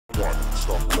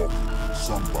stop walking.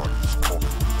 Somebody's talking.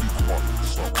 Be quiet,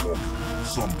 stop walking.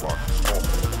 Somebody's talking.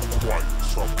 Quiet,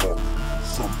 stop walking.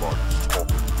 Somebody's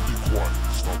talking. Be quiet,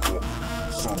 stop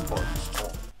walking. Somebody's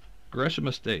talking. Gresham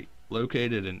Estate,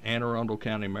 located in Anne Arundel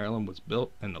County, Maryland, was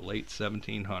built in the late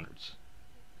 1700s.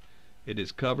 It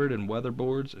is covered in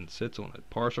weatherboards and sits on a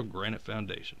partial granite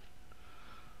foundation.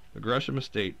 The Gresham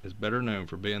Estate is better known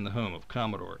for being the home of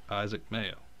Commodore Issac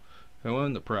Mayo, who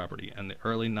owned the property in the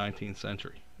early 19th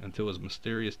century until his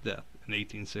mysterious death in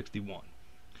 1861.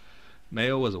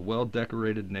 Mayo was a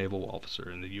well-decorated naval officer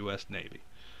in the U.S. Navy,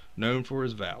 known for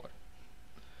his valor.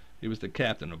 He was the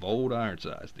captain of Old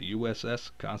Ironsides, the USS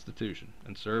Constitution,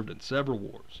 and served in several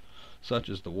wars, such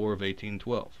as the War of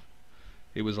 1812.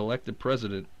 He was elected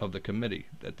president of the committee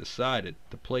that decided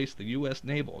to place the U.S.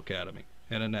 Naval Academy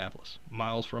in Annapolis,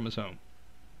 miles from his home.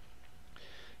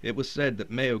 It was said that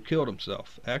Mayo killed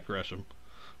himself at Gresham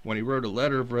when he wrote a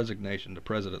letter of resignation to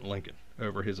President Lincoln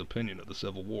over his opinion of the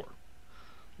Civil War.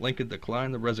 Lincoln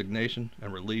declined the resignation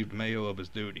and relieved Mayo of his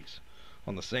duties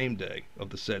on the same day of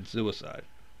the said suicide,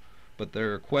 but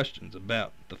there are questions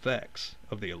about the facts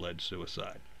of the alleged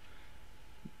suicide.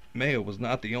 Mayo was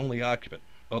not the only occupant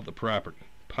of the property.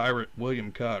 Pirate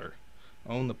William Cotter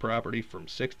owned the property from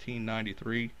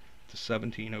 1693 to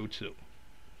 1702.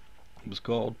 It was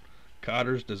called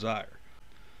Cotter's Desire,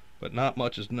 but not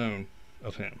much is known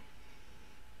of him.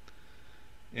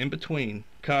 In between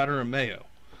Cotter and Mayo,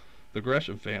 the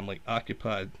Gresham family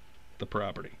occupied the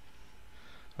property.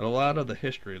 A lot of the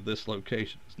history of this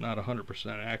location is not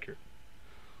 100% accurate,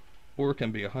 or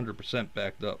can be 100%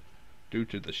 backed up due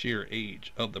to the sheer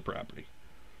age of the property.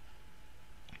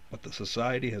 But the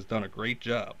society has done a great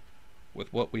job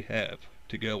with what we have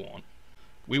to go on.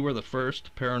 We were the first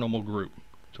paranormal group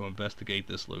to investigate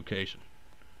this location.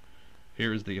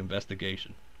 Here is the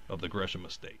investigation of the Gresham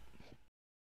Estate.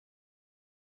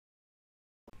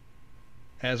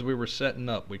 As we were setting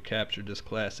up, we captured this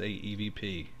Class A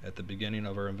EVP at the beginning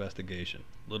of our investigation.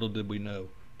 Little did we know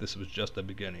this was just the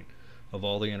beginning of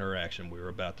all the interaction we were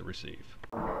about to receive.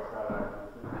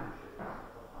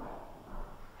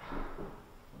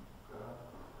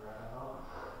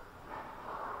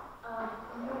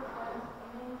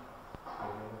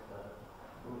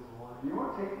 Do you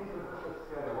want to take these with us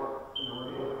to work in the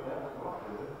radio?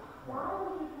 Why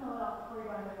would you fill it out before you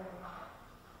go into the radio?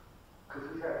 Because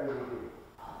he's got ADD.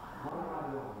 What am I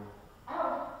doing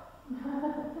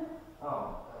here?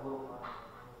 Oh, that little one.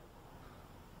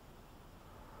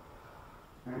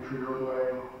 Entry doorway,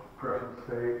 Gresham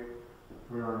Estate.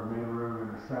 We're in the main room in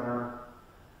the center.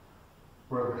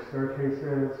 Where the staircase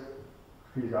is,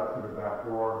 feeds out through the back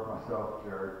door. Myself,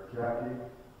 Jared, Jackie.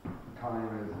 The time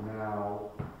is now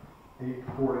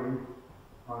 8:40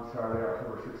 on Saturday,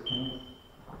 October 16th.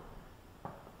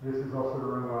 This is also the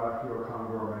room where I feel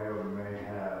Commodore Mayo may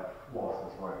have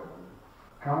lost his life.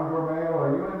 Commodore Mayo,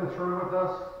 are you in this room with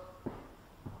us?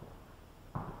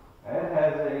 Ed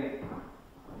has a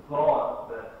thought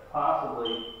that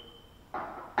possibly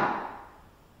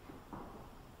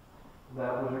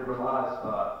that was your last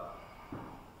spot.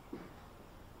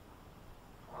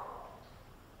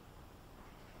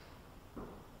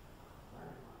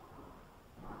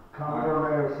 Commodore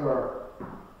Mayo, sir.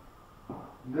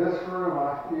 This room, I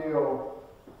feel,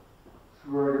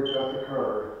 is where it just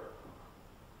occurred.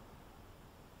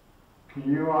 Can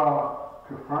you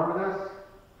confirm this?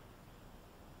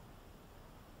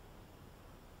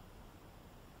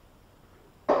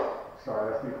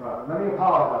 Sorry, that's me clapping. Let me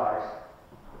apologize.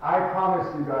 I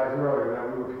promised you guys earlier that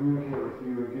we would communicate with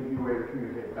you and give you a way to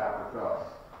communicate back with us.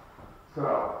 So,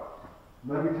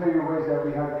 let me tell you ways that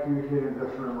we have to communicate in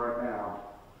this room right now.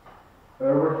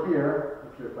 Over here,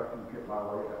 let's see if I can get my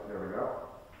light up. There we go.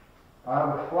 I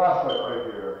have a flashlight right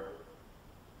here.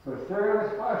 So the theory of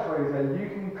this flashlight is that you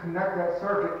can connect that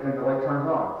circuit and the light turns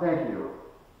on. Thank you.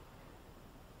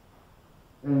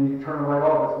 And you can turn the light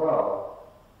off as well.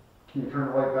 Can you turn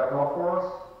the light back off for us?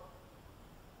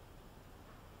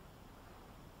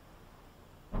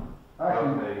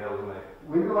 Actually,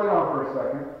 leave the light on for a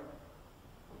second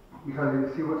because you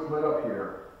can see what's lit up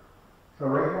here. So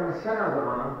right here in the center of the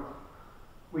room,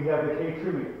 we have the K2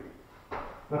 meter.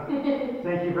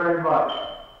 Thank you very much.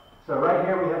 So right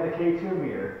here we have the K2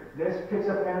 meter. This picks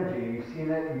up energy. You've seen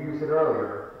it, you used it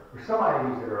earlier, or somebody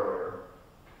used it earlier.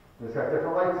 It's got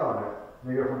different lights on it.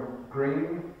 They go from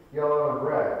green, yellow, and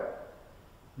red.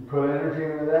 You put energy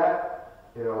into that,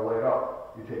 it'll light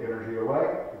up. You take energy away,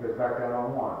 it goes back down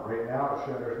on 1. Right now it's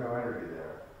showing there's no energy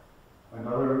there.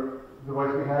 Another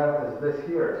device we have is this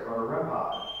here. It's called a REM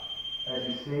pod. As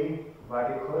you see, if I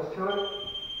get close to it,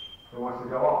 it wants to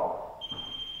go off.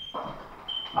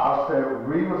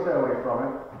 We will stay away from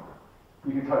it.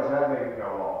 You can touch that, make it go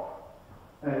off.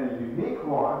 And a unique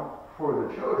one for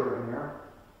the children here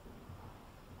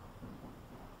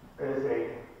is a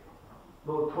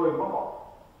little toy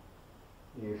ball.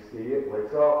 You see it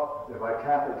lights up. If I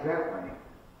tap it gently,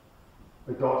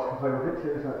 adults can play with it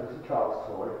too. It's not just a child's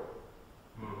toy.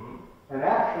 Mm-hmm. And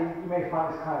actually, you may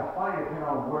find this kind of funny depending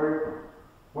on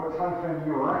what time frame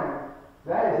you were in.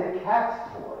 That is a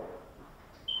cat's toy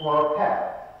for a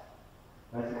pet.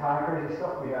 That's the kind of crazy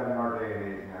stuff we have in our day and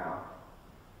age now.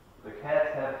 The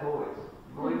cats have toys.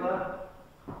 You believe that?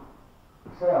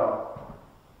 So,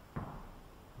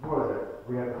 what is it?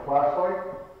 We have the flashlight,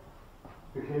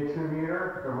 the K2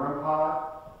 meter, the REM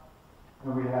pod,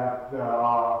 and we have the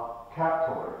cat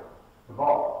toy, the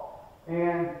ball.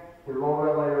 And the little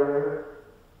red later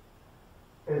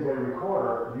is a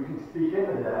recorder. You can speak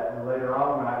into that, and later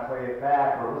on when I play it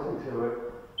back or listen to it,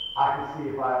 I can see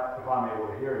if I'm able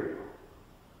to hear you.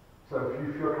 So if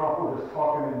you feel comfortable just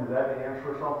talking into that to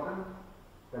answer something,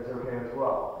 that's okay as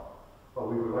well. But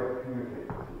we would like to communicate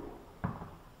with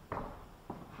you.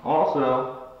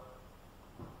 Also,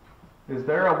 is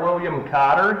there a William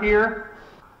Cotter here?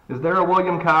 Is there a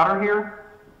William Cotter here?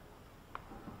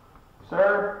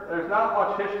 Sir, there's not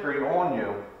much history on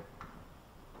you.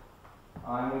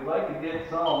 We'd like to get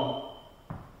some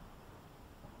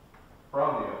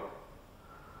from you.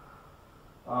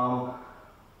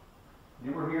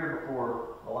 You were here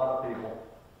before a lot of people.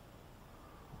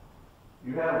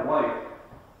 You had a wife.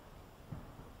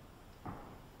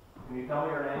 Can you tell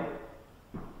me her name?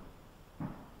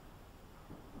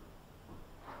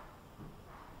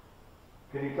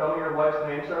 Can you tell me your wife's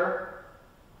name, sir?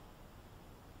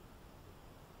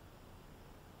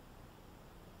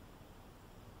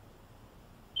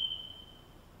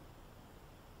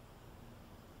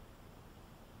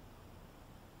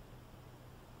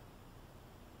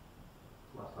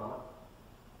 My stomach.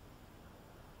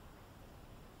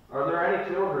 Are there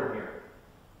any children here?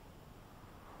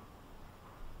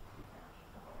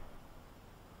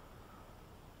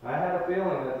 I had a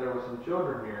feeling that there were some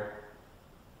children here.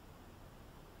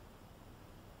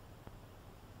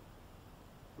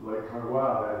 Like, oh,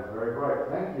 wow, that is very bright.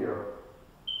 Thank you.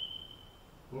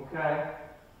 Okay.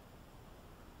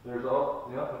 There's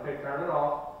all, yep, okay, turn it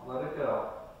off. Let it go.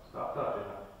 Stop touching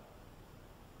it.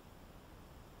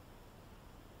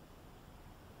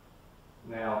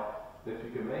 Now, if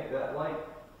you can make that light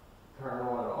turn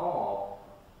on and off,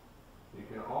 you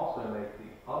can also make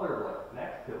the other light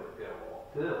next to it go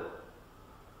off too.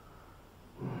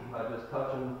 By just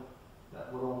touching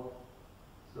that little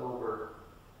silver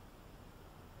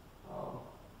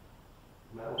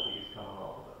metal piece coming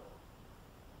off of it.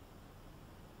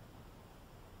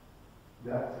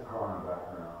 That's a car in the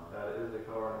background. That is a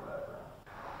car in the background.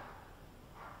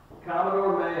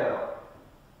 Commodore Mayo.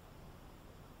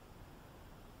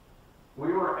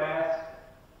 We were asked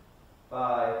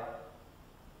by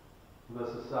the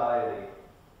society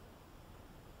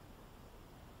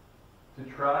to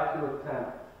try to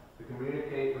attempt to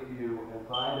communicate with you and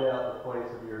find out the place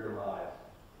of your demise.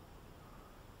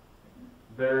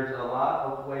 There's a lot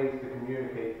of ways to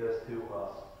communicate this to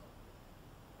us,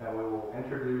 and we will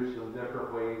introduce some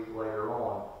different ways later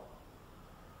on.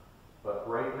 But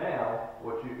right now,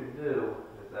 what you can do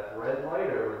is that red light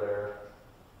over there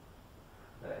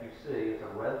that you see, it's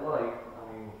a red light.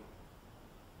 I mean,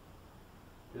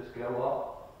 just go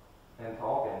up and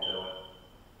talk into it.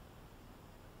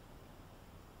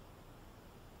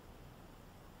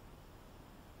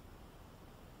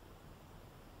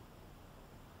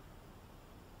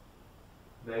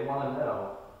 They want to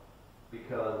know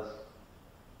because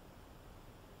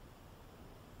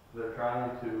they're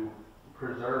trying to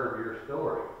preserve your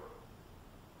story.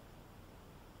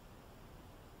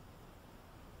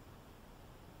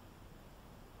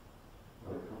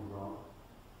 Light comes on.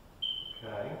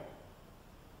 Okay.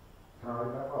 Turn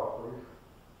it back off, please.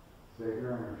 Save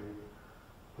your energy.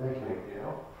 Thank you. Thank you.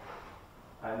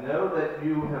 I know that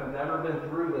you have never been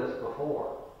through this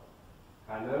before.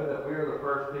 I know that we are the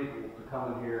first people to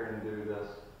come in here and do this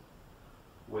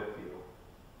with you.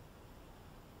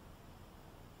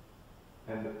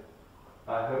 And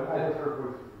I hope I that... just heard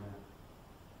voices again.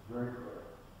 Very clear.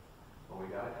 Well, we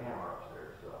got a camera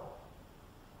upstairs, so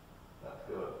that's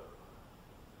good.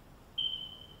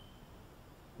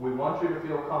 We want you to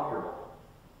feel comfortable.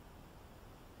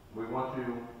 We want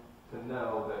you to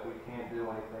know that we can't do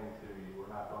anything to you.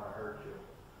 We're not going to hurt you.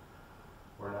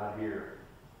 We're not here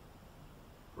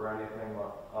for anything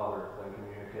other than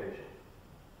communication.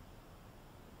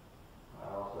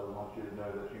 I also want you to know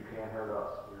that you can't hurt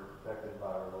us. We're protected by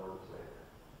our Lord and Savior.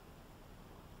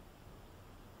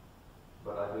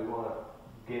 But I do want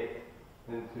to get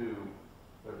into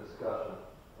or discussion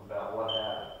about what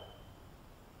happened?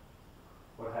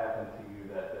 What happened to you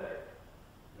that day?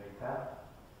 May 10th?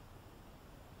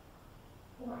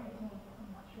 Or 18th, I'm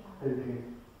not sure.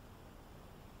 18.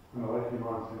 No, if you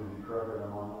want to, you correct it,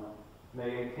 I'm on that.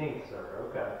 May 18th, sir,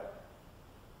 okay.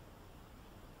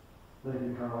 Then you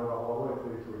can turn right off all the way,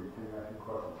 please, so you can ask me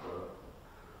questions, sir.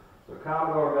 So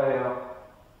Commodore Mayo,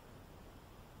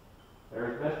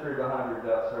 there's mystery behind your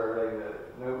death survey that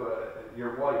nobody,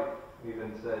 your wife even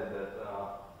said that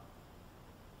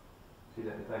she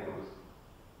didn't think it was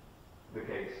the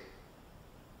case.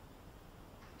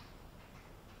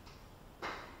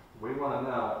 We want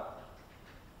to know.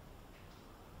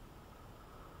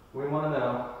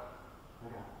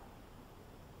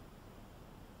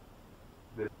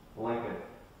 Did Lincoln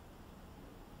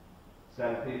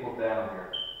send people down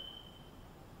here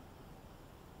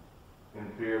in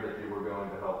fear that you were going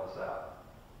to help us out?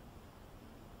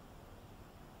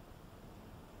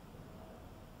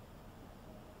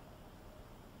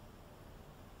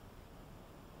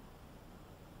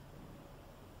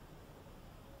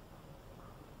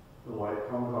 The light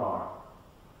comes on.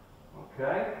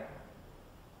 Okay.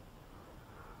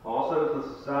 Also, the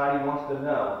society wants to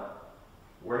know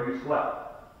where you slept.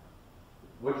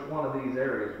 Which one of these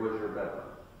areas was your bedroom?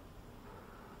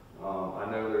 I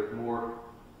know there's more.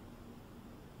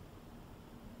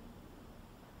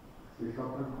 See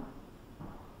something?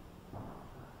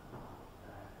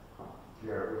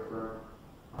 Jared whispering.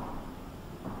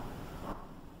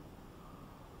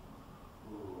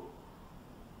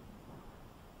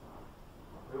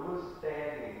 Who was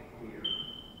standing here?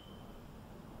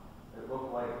 It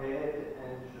looked like head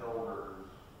and shoulders.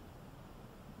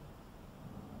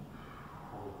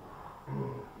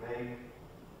 Maybe.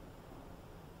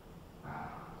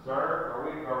 Sir, are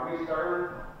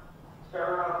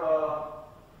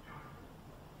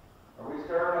we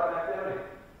stirring up activity?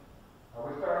 Are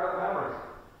we stirring up memories?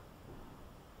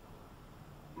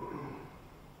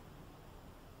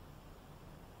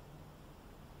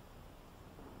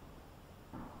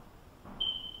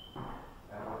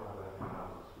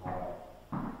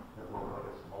 That looked like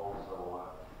a small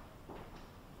silhouette.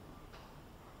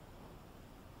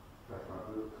 That's my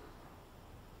boots.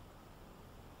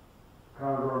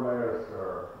 Commodore Mayo, sir.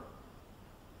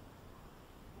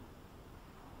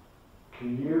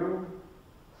 Can you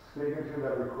speak into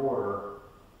that recorder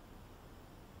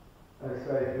and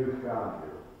say who found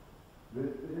you?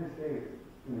 It didn't say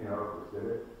in the articles, did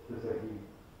it? To say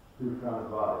who found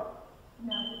his body.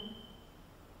 No.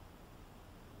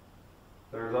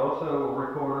 There's also a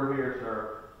recorder here,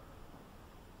 sir.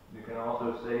 You can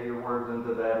also say your words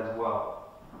into that as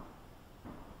well.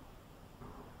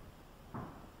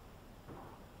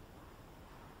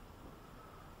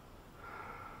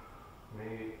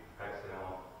 Me,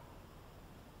 exhale.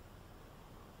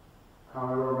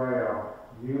 Commodore Mayo,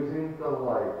 using the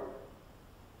light,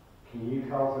 can you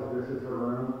tell us if this is the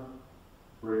room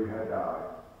where you had died?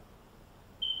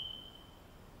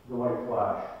 The light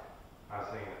flash. I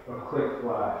seen it. A quick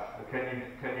flash. Can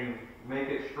you make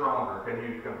it stronger? Can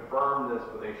you confirm this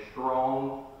with a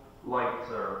strong light,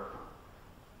 sir?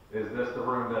 Is this the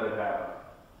room that it happened?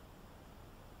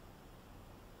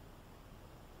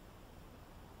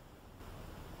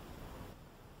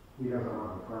 He doesn't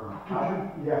want to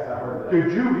confirm. Yes, I heard that.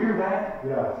 Did you hear that?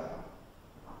 Yes.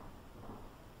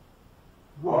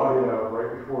 Audio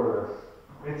right before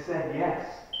this. It said yes.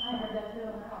 I heard that too,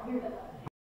 and I don't hear that.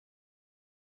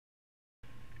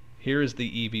 Here is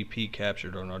the EVP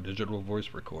captured on our digital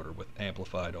voice recorder with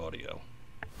amplified audio.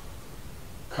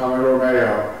 Commodore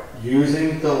Mayo,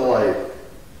 using the light,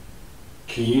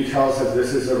 can you tell us if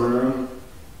this is the room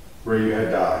where you had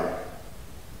died?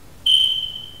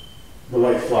 The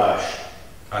light flash.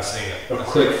 I seen it. A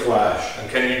quick flash. And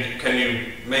can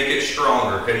you make it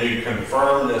stronger? Can you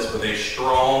confirm this with a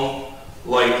strong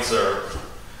light, sir?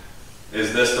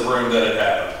 Is this the room that it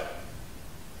happened?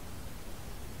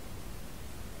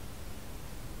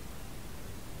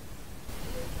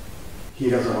 He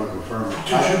doesn't want to confirm.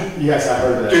 Yes, I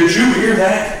heard that. Did you hear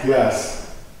that?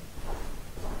 Yes.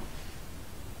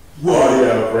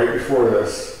 Audio right before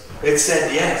this. It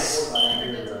said yes. I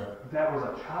hear that. That was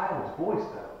a child's voice,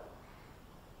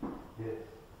 though. Yes.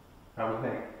 That was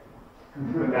me.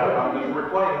 Now I'm just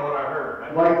replaying what I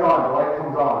heard. Light's on. The light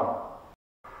comes on.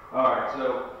 Alright,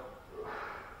 so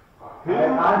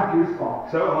I'm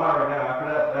goosebumps. so am I right now. After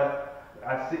that I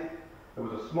see it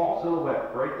was a small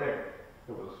silhouette right there.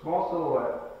 It was a small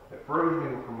silhouette that froze me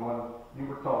from when you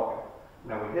were talking.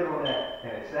 Now we hit on that,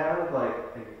 and it sounded like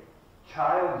a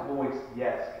child's voice,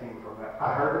 yes, came from that.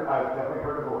 I heard it. I definitely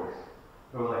heard a voice.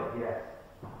 It was like, yes.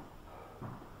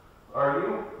 Are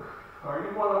you Are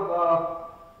you one of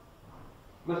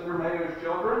Mr. Mayo's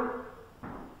children?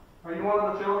 Are you one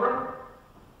of the children?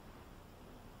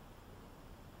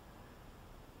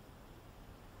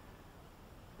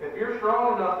 If you're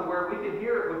strong enough to where we can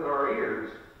hear it with our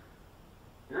ears,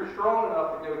 you're strong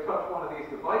enough to go touch one of these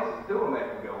devices too and make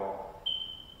them go off.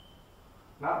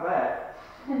 Not that.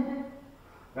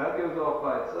 That goes off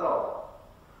by itself.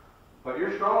 But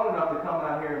you're strong enough to come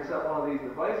down here and set one of these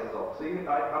devices off. See,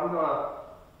 I'm gonna,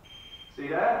 see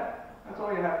that? That's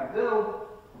all you have to do.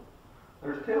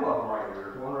 There's two of them right here.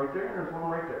 There's one right there and there's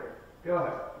one right there. Go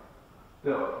ahead.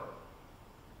 Do it.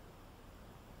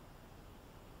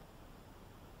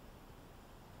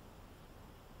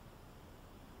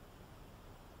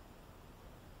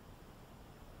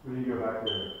 We need to go back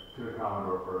to the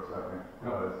Commodore for a second,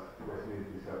 because this needs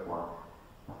to be set for him.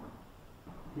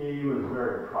 He was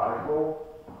very prideful.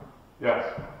 Yes.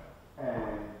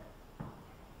 And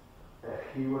if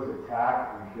he was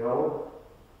attacked and killed,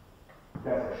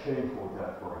 that's a shameful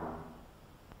death for him.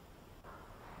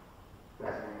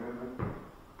 That's me movement.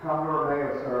 Commodore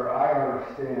Mayo, sir, I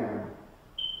understand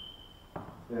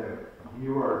that if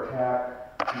you were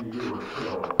attacked and you were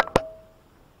killed,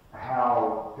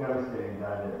 how devastating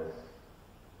that is.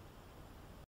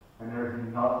 And there's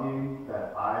nothing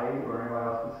that I or anyone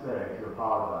else can say to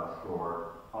apologize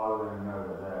for other than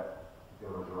know that it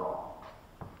was wrong.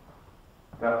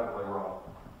 Definitely wrong.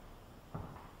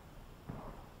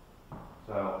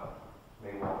 So,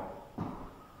 meanwhile,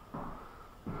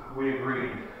 we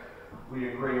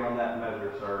agree on that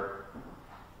measure, sir.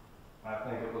 I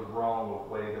think it was wrong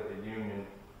the way that the union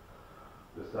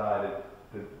decided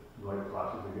to Light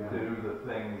flashes again. do the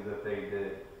things that they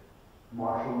did.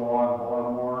 Martial law in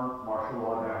Baltimore, martial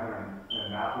law down here in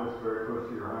Annapolis, very close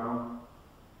to your home.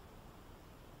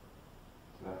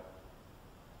 So,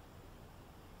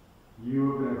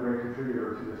 You have been a great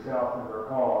contributor to the South and their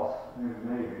cause in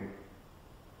the Navy.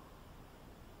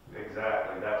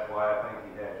 exactly. That's why I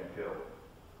think he had you killed.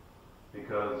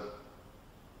 Because,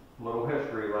 little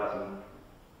history lesson,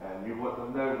 and you wouldn't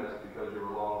have known this because you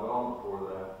were long gone before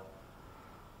that.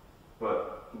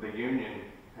 But the Union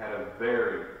had a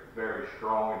very, very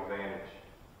strong advantage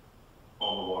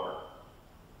on the water.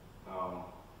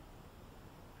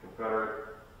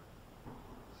 Confederate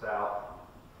South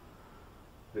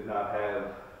did not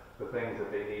have the things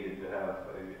that they needed to have a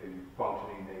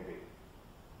functioning Navy.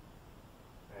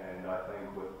 And I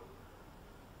think with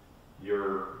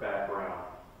your background,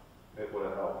 it would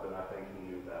have helped, and I think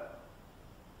you knew that.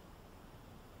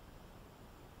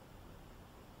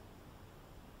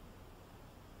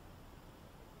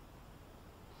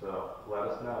 So, let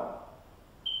us know.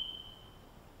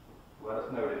 Let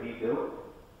us know, did he do it?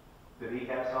 Did he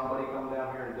have somebody come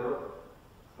down here and do it?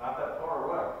 It's not that far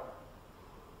away.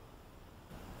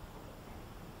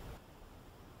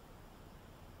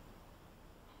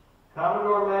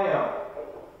 Commodore Mayo.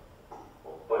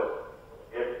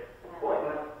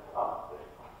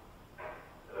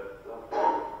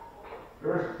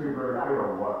 There's two very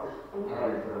clear on what how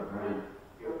you said it.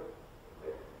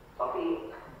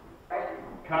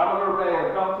 Commodore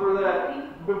Mayo, come through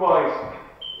that device.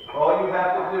 All you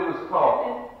have to do is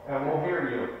talk, and we'll hear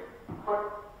you.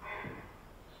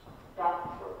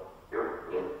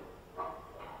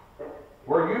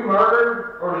 Were you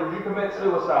murdered, or did you commit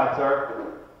suicide,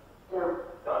 sir?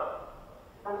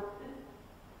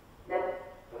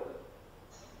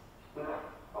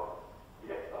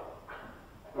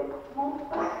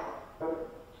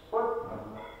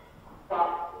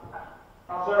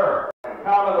 Sir,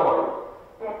 Commodore,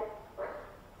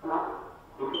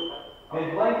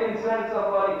 did Lincoln send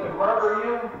somebody to murder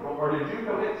you, or did you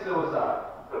commit suicide?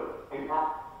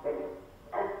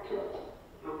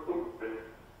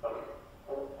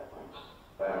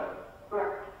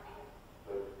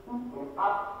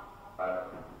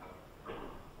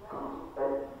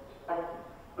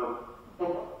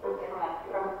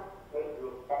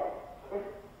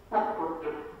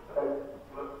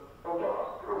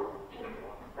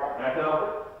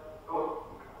 Echo?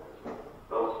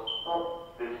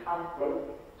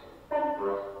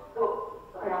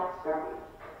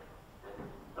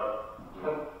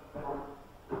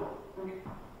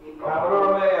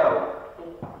 Commodore Mayo,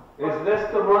 is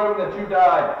this the room that you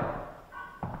died?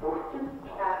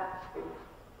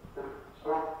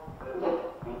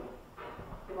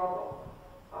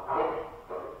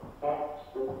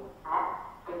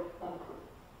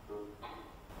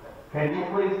 Can you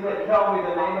please tell me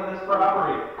the name of this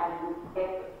property? I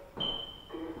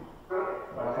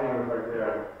think it was right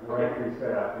there. Right after you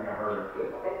said it, I think I heard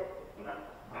it.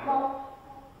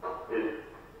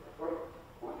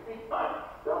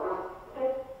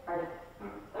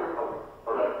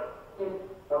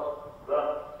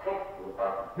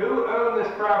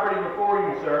 property before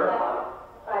you, sir?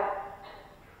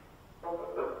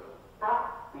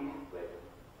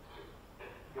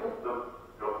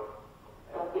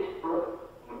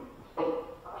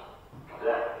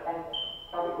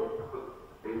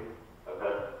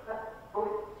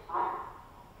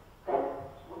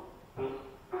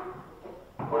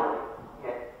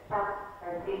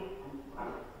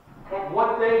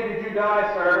 What day did you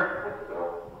die, sir?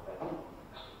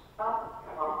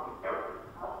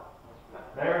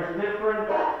 There's different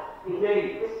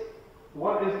dates.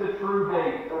 What is the true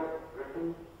date?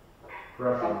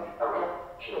 Gresham.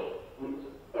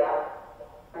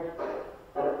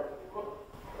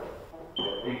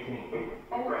 18. 18.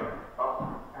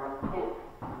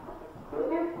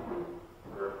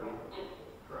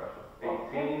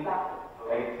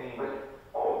 18.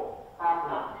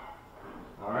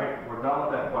 All right, we're done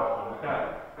with that question. Okay.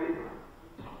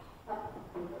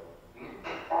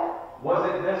 Was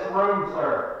it this room,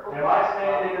 sir? Am I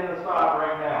standing in the spot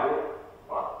right now?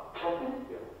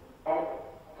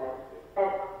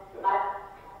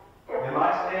 Am I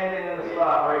standing in the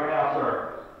spot right now, sir?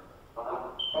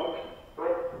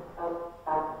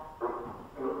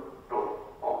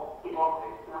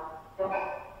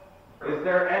 Is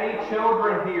there any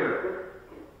children here?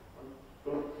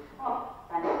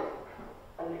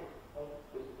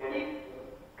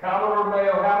 Commodore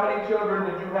Mayo, how many children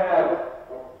did you have?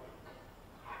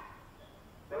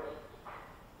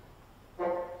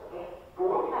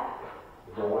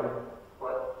 Boy.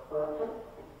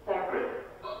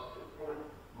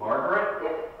 Margaret?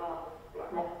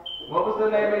 What was the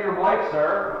name of your wife,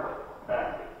 sir?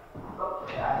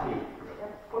 Kathy.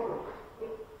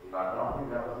 I don't think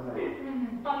that was the name.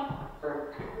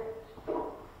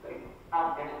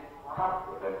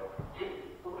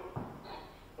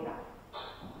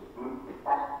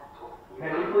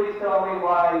 Can you please tell me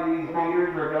why these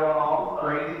meters are going off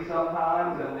crazy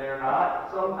sometimes and they're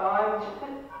not sometimes?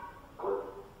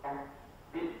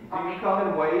 Do you come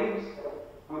in waves?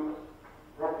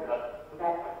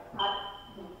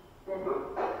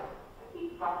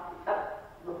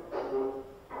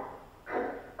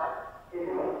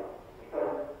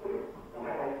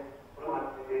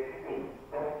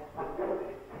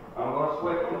 I'm going to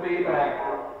switch to feedback.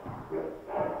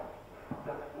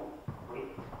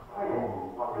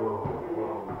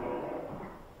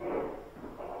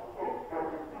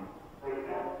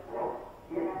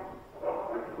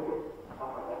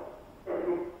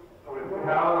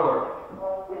 Commodore.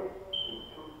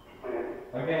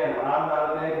 Again, I'm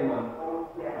not an Englishman.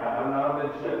 I'm not a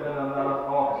midshipman. I'm not an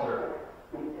officer.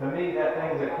 To me, that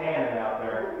thing's a cannon out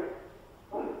there.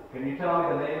 Can you tell me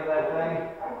the name of that thing?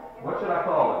 What should I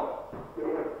call it?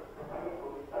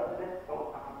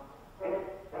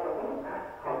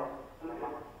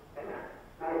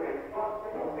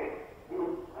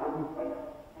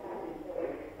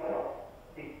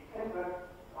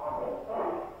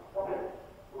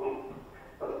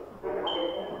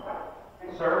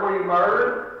 Sir, were you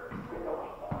murdered?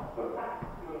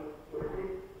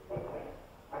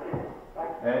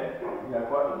 Ed, you got a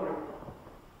question?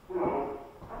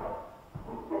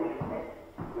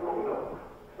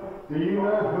 Do you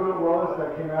know who it was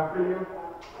that came after you?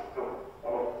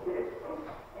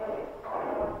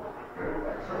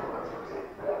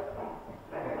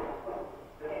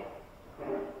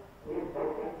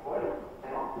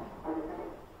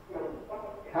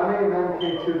 How many men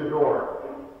came to the door?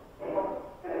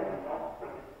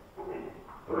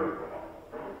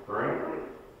 Three.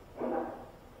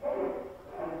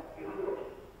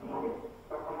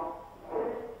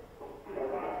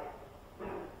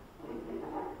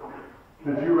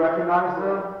 Did you recognize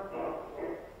them?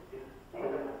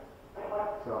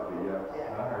 So yes.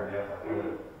 I heard yes, I did.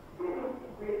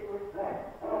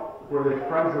 Were they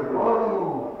friends of yours?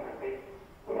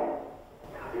 Whoa!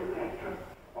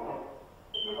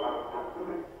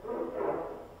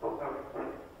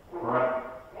 Right.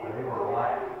 They were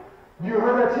black. You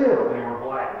heard that too? They were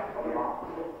black.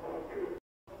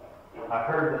 I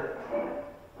heard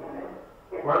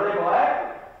that. Were they black?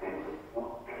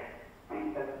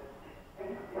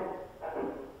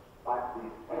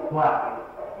 Black.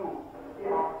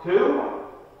 Two?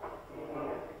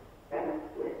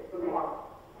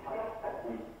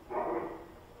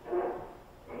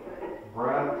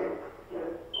 Brad?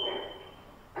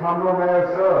 Commodore Mayo,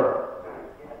 sir.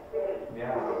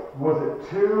 Yeah. Was it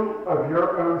two of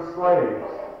your own slaves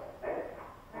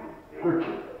who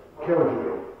killed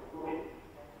you?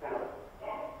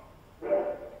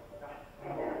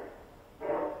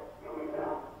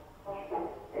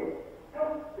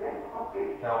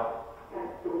 Help.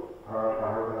 I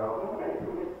heard that.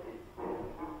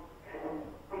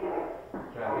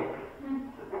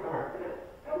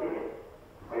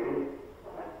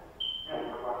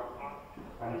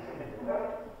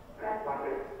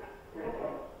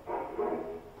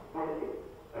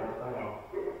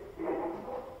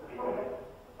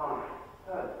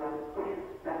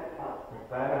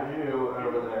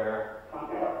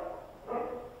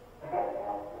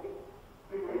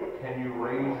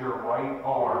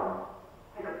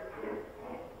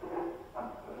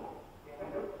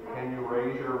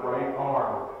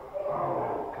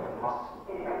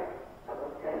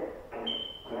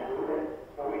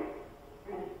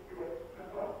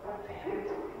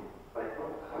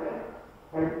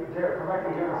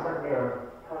 check again in a second to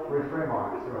reframe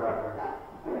on it, see what happens.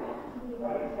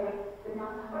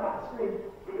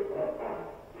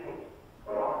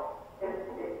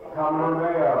 Commodore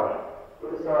Mayo,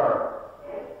 sir.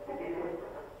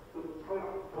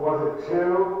 Was it 2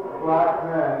 black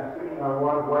men and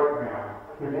 1 white man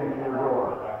who came to your door?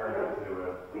 I heard it too.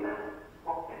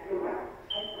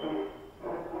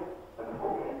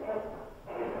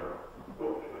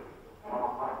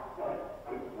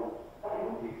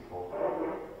 Peaceful.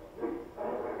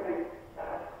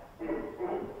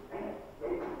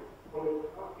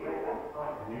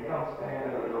 Can you come stand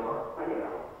at the door?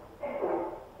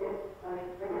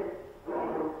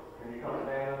 Can you come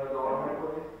stand at the door,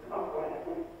 please?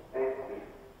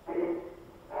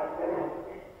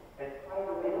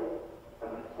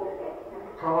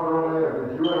 Commodore Mayo,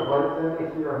 did you invite them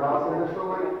into your house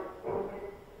initially?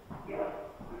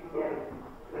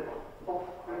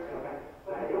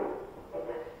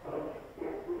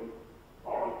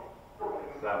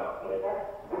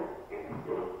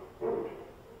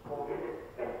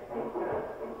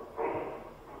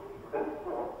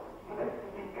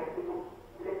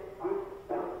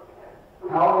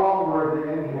 How long were they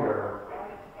in here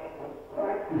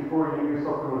before you knew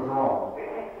something was wrong?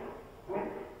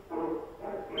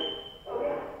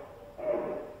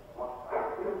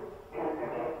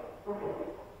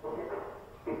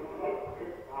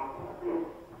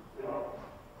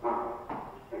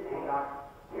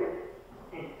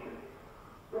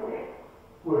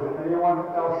 Was anyone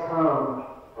else home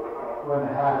when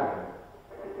it happened?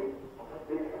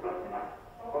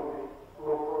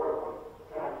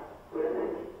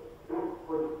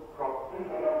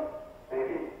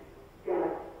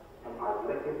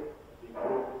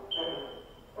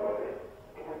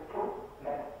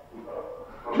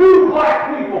 Two black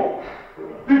people!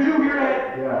 Did you hear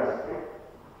that? Yes.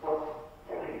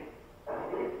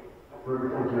 Ruby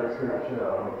projects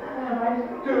show.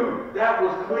 Dude, that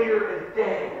was clear as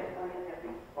day.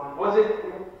 Was it?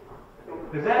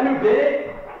 Is that who did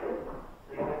it?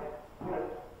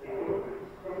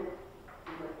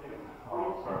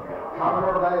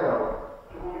 Commodore Mayo,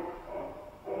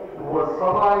 was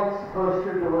somebody supposed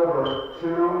to deliver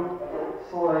 2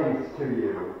 slaves to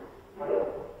you?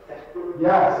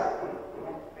 Yes.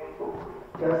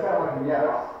 That sounds like a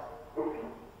yes.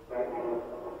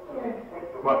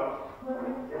 What?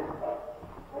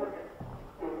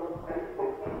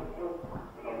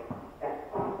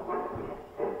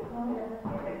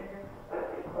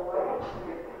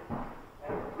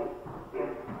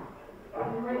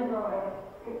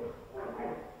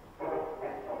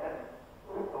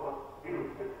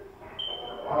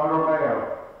 Commodore Mayo,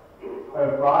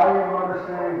 if I am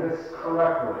understanding this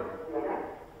correctly,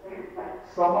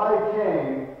 somebody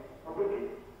came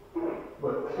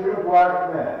with 2 black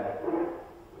men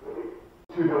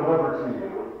to deliver to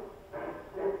you.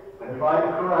 If I am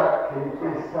correct, can you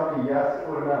please tell me yes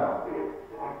or no?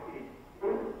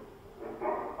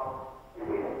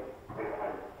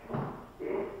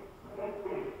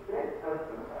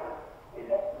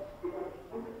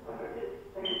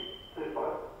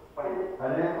 I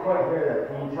didn't quite hear that.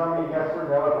 Can you tell me yes or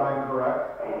no if I'm correct?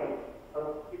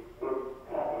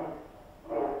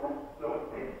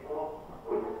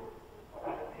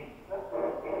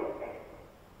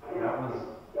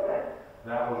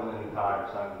 That was an entire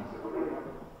sentence.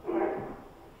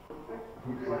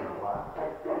 Keep saying it loud.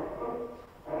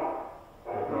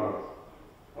 It does.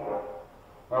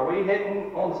 Are we hitting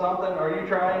on something? Are you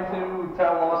trying to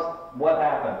tell us what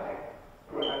happened?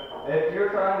 If you're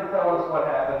trying to tell us what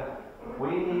happened,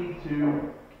 we need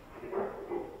to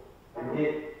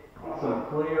get some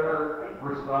clearer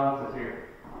responses here.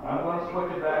 I'm going to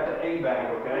switch it back to A bank,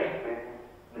 okay?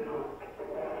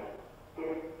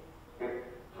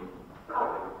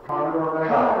 Commodore Mayo.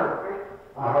 Cotter!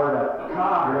 I heard that.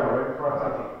 Cotter! Yeah, right in front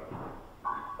of you.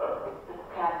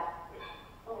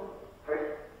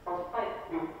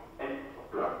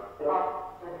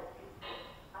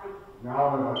 Now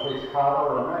I'm going to take Cotter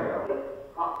or Mayo.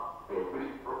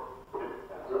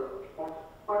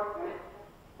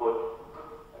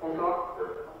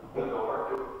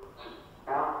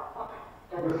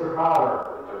 Mr. Cotter.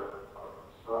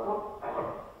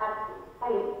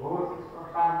 What was his first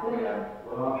name?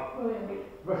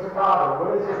 Mr. Cotter,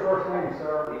 what is your first name,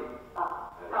 sir?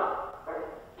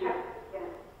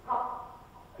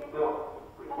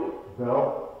 Bill?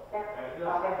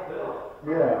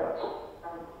 Yeah.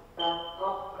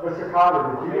 Mr. Cotter,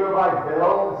 did you go by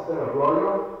Bill instead of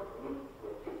William?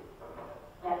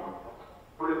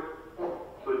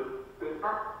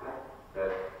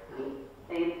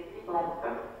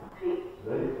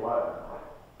 They fled.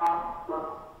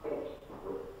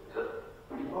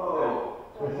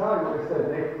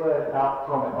 led out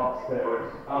from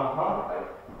upstairs. Uh-huh.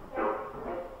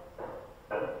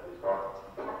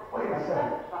 Wait a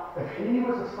second. If he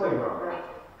was a slave owner,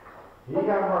 he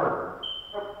got murdered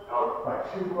by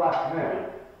two black men.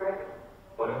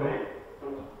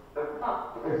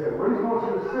 Is it reasonable to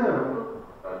assume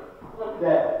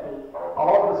that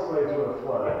all the slaves would have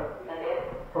fled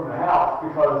from the house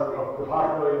because of the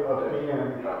possibility of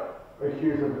being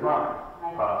accused of the crime?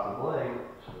 Possibly.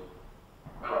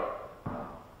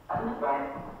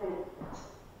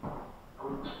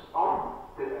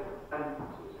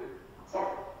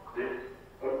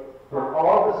 Did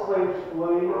all the slaves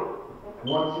flee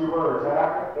once you were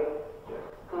attacked?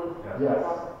 Yes.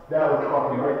 That was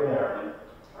fucking right there.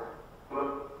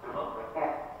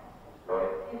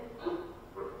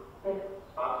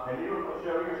 Can you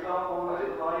show yourself on this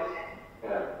device?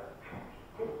 Yeah.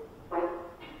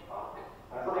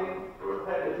 I see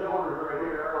head and shoulders right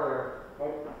here earlier.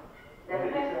 Can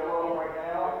you show them right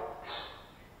now?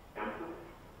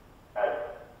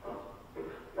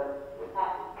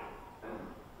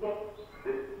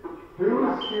 Who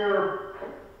is here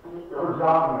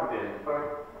predominant?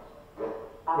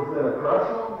 Is it a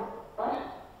Gresham?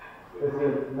 Is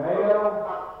it Mayo?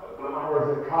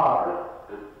 Or is it Cotter?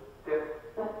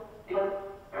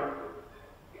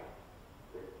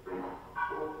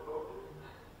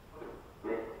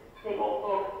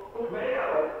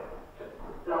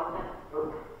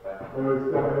 It was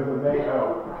a Mayo.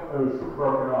 It was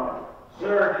broken up.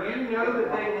 Sir, do you know that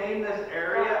they named this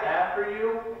area after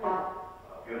you?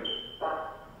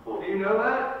 Do you know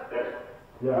that?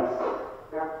 Yes.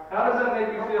 How does that make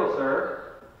you feel, sir?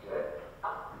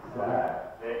 Sad.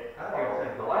 I think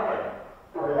it's glad.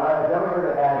 I definitely heard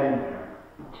to add in there.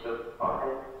 It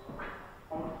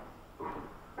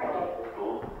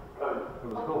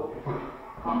was cool.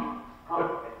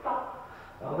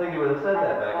 I don't think you would have said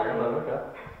that back there, but okay.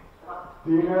 Do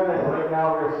you know that right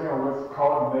now we're seeing what's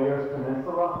called Mayo's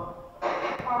Peninsula?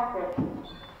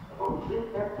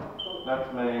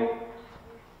 That's me.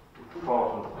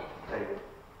 False mistake.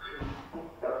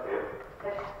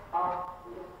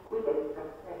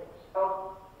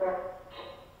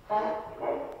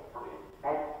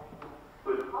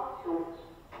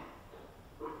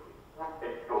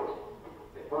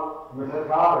 Mr.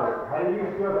 Cotter, how do you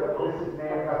feel that this is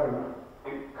named after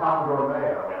Commodore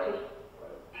Mayo?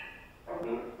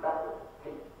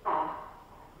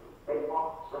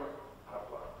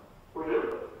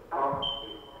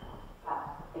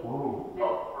 Ooh.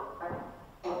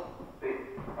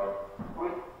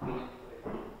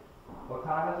 What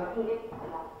time is it?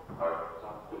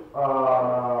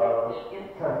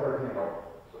 10:13.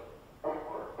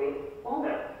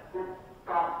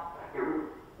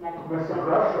 Mr.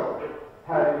 Gresham,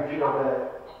 how do you feel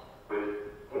that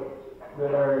the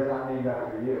area is not named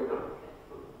after you?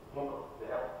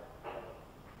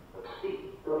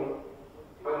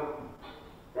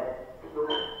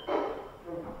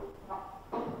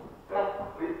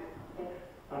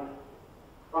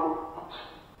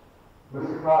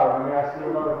 Mr. Cotter, let me ask you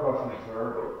another question,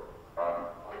 sir.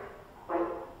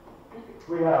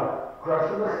 We have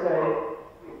Gresham Estate,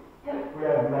 we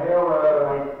have Mayo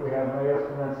Road, we have Mayo's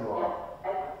Peninsula,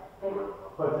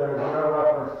 but there's no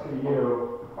reference to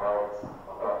you.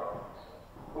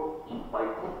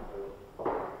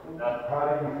 How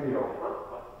do you feel?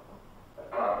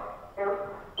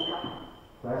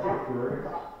 That's just curious.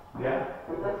 Yeah,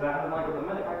 that sounded like it a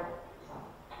minute.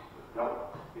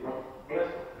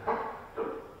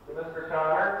 Mr.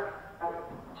 Cotter?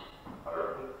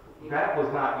 That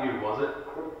was not you, was it?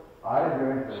 I didn't do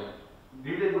anything.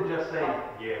 You didn't just say,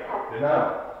 yeah, did No.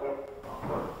 you?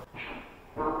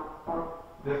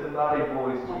 Disembodied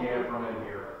voice, yeah, from in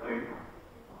here.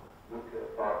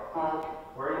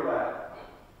 Where are you at?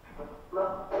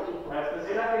 That's the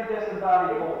second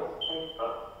disembodied voice.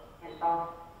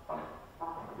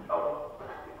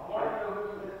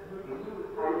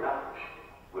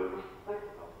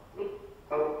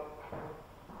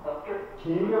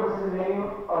 Can you give us the name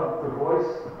of the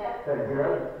voice that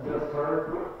Garrett just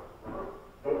heard?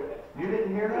 You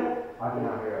didn't hear that? I did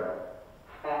not hear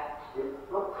that.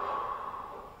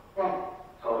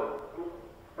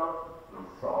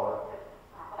 Solid.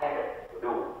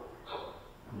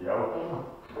 Yo.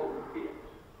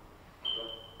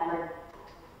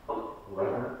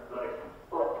 Leonard.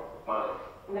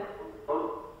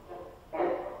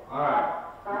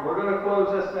 Alright, we're going to close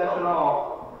this session off.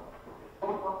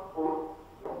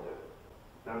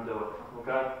 Don't do it,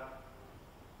 okay?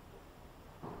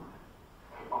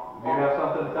 Do you have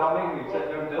something to tell me? You said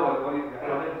don't do it. What do you, go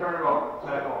ahead and turn it on. It's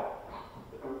back on.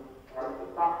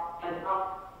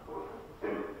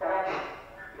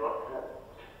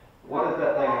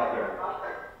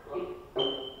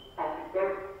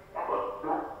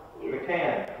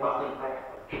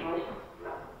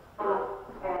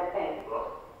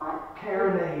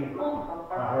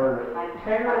 heard it.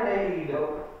 Carronade.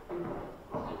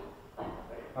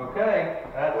 Okay,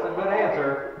 that's a good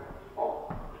answer.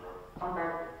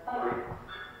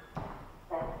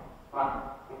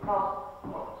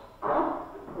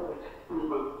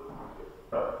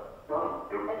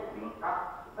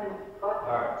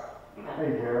 Alright.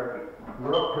 Hey Jared,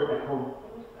 real critical.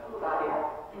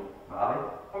 Bobby?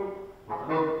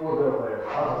 We'll do it later. I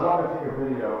was going to take a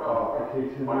video of the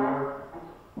K2 mirror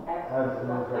as it is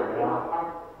right now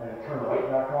and turn the light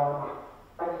back on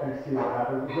and see what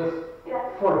happens. Just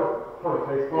for the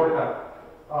Facebook.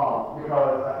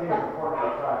 Because I think it's important to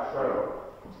try to show.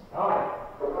 Alright.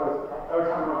 Because every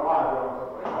time we go live, we don't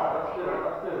like that.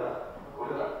 Let's do that.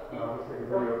 I'll just take a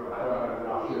video of my phone and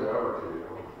I'll shoot it over to you.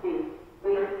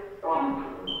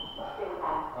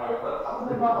 Alright, let's.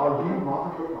 Oh, you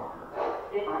motherfucker.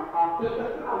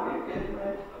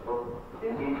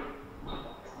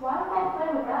 Why don't they play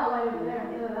with that light over there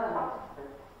instead of that one?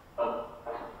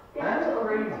 That's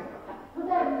crazy. Put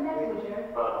that next to Jared.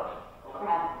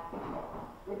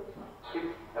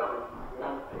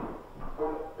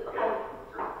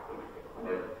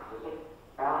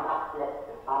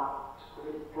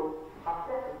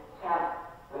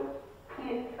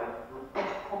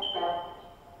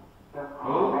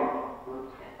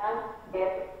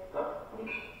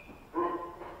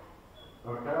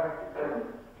 Okay.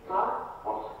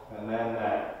 And then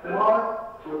that.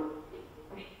 What?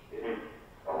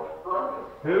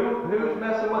 Who's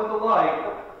messing with the light?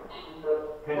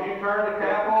 Can you turn the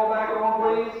cap all back on,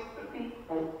 please?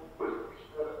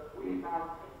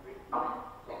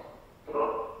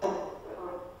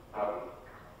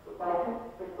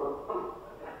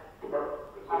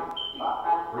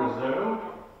 Resume.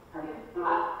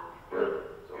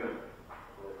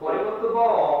 Play with the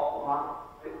ball.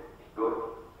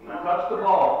 Touch the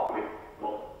ball.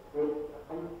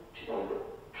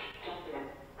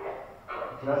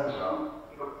 Jessica.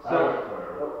 So,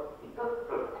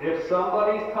 if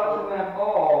somebody's touching that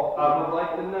ball, I would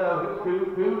like to know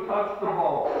who touched the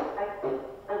ball.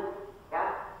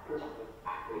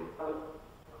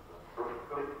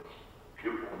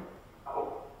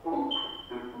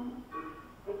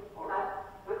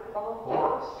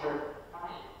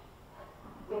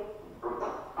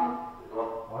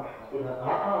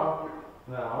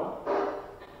 No.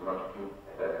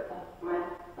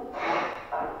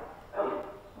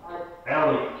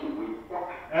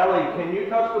 Ellie, can you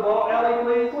touch the ball? Ellie,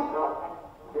 please.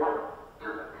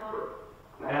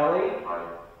 Ellie.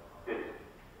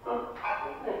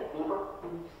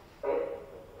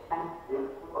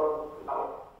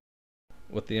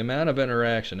 With the amount of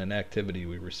interaction and activity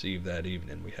we received that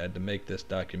evening, we had to make this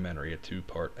documentary a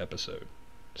two-part episode.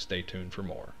 Stay tuned for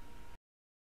more.